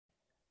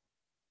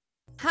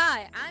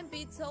Hi, I'm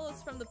Beat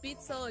Solos from the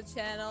Beat Solo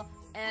channel,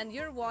 and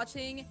you're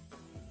watching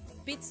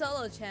Beat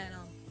Solo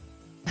channel.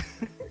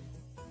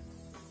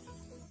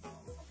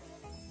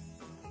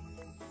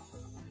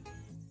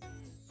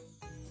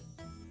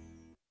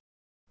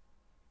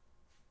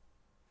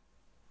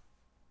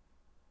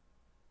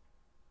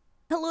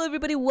 Hello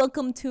everybody,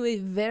 welcome to a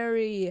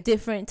very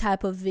different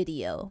type of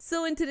video.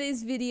 So in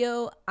today's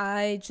video,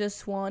 I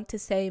just want to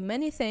say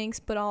many thanks,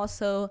 but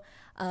also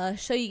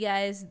show you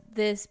guys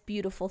this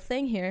beautiful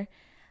thing here.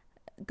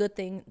 Good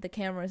thing the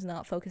camera is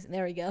not focusing.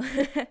 There we go.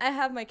 I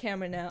have my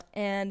camera now,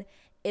 and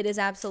it is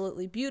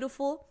absolutely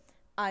beautiful.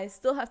 I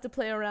still have to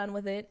play around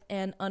with it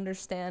and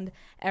understand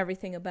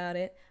everything about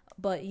it,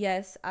 but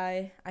yes,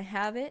 I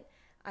have it.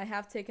 I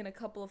have taken a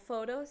couple of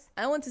photos.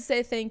 I want to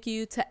say thank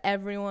you to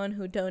everyone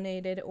who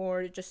donated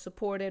or just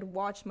supported,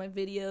 watched my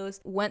videos,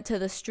 went to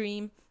the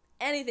stream,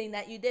 anything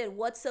that you did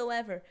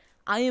whatsoever.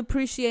 I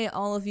appreciate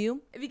all of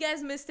you. If you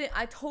guys missed it,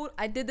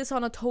 I did this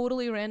on a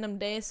totally random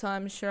day, so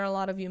I'm sure a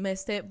lot of you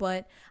missed it,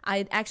 but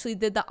I actually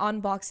did the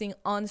unboxing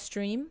on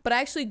stream, but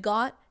I actually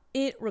got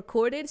it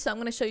recorded, so I'm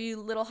going to show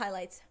you little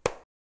highlights.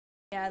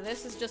 Yeah,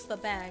 this is just the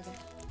bag.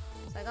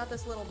 So I got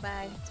this little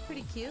bag. It's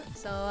pretty cute,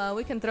 so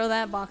we can throw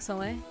that box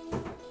away.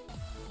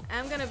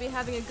 I'm gonna be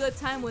having a good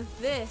time with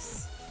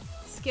this,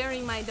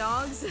 scaring my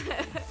dogs.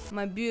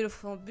 My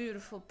beautiful,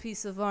 beautiful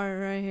piece of art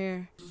right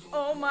here.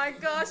 Oh my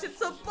gosh,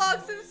 it's a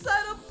box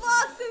inside a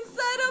box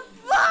inside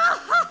a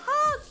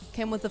box!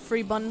 Came with a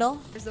free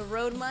bundle. There's a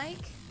Rode mic,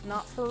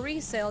 not for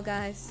resale,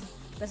 guys.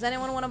 Does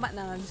anyone want to buy?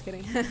 No, I'm just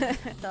kidding.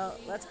 So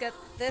let's get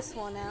this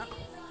one out.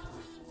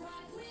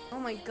 Oh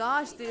my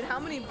gosh, dude, how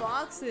many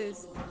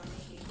boxes?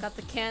 Got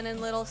the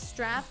Canon little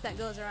strap that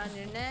goes around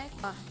your neck.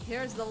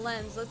 Here's the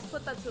lens. Let's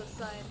put that to the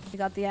side. We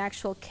got the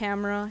actual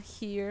camera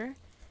here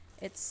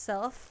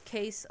itself,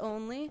 case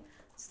only.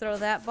 Let's throw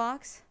that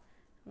box.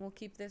 We'll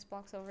keep this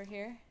box over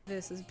here.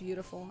 This is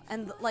beautiful.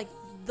 And like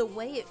the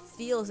way it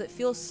feels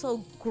so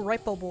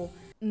grippable.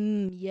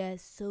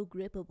 Yes, so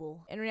grippable.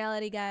 In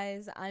reality,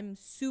 guys, I'm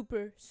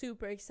super,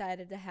 super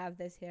excited to have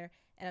this here.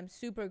 And I'm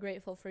super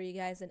grateful for you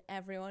guys and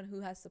everyone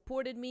who has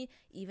supported me,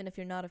 even if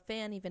you're not a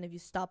fan, even if you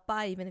stop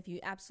by, even if you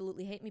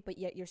absolutely hate me, but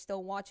yet you're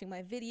still watching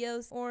my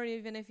videos, or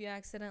even if you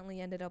accidentally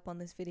ended up on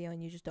this video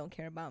and you just don't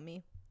care about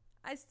me.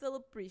 I still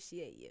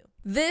appreciate you.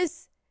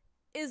 This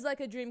is like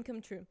a dream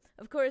come true.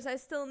 Of course, I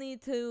still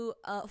need to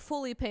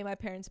fully pay my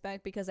parents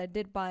back because I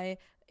did buy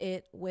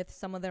it with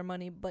some of their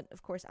money, but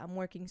of course I'm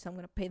working, so I'm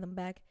going to pay them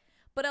back.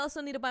 But I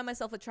also need to buy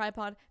myself a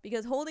tripod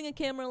because holding a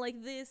camera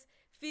like this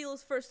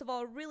feels, first of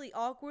all, really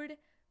awkward.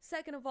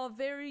 Second of all,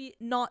 very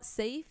not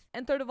safe.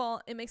 And third of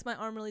all, it makes my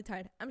arm really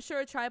tired. I'm sure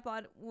a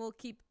tripod will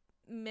keep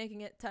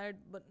making it tired,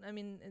 but I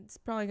mean, it's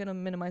probably gonna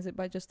minimize it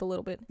by just a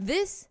little bit.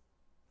 This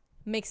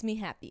makes me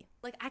happy.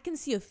 Like, I can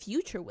see a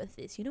future with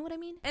this, you know what I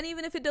mean? And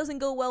even if it doesn't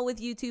go well with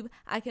YouTube,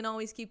 I can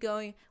always keep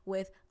going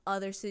with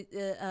other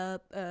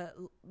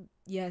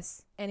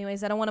yes.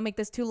 Anyways, I don't want to make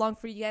this too long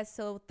for you guys,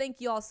 so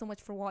thank you all so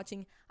much for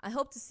watching. I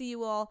hope to see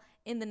you all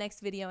in the next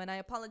video, and I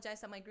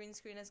apologize that my green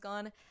screen is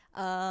gone.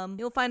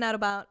 You'll find out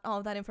about all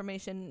of that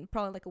information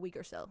probably like a week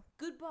or so.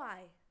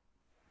 Goodbye.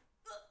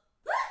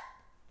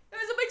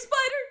 There's a big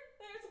spider!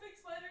 There's a big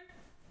spider!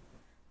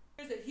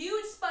 There's a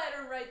huge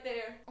spider right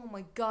there. Oh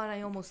my god,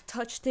 I almost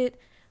touched it.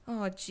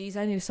 Oh jeez,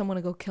 I need someone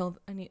to go kill.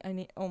 I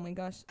need, oh my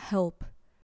gosh. Help.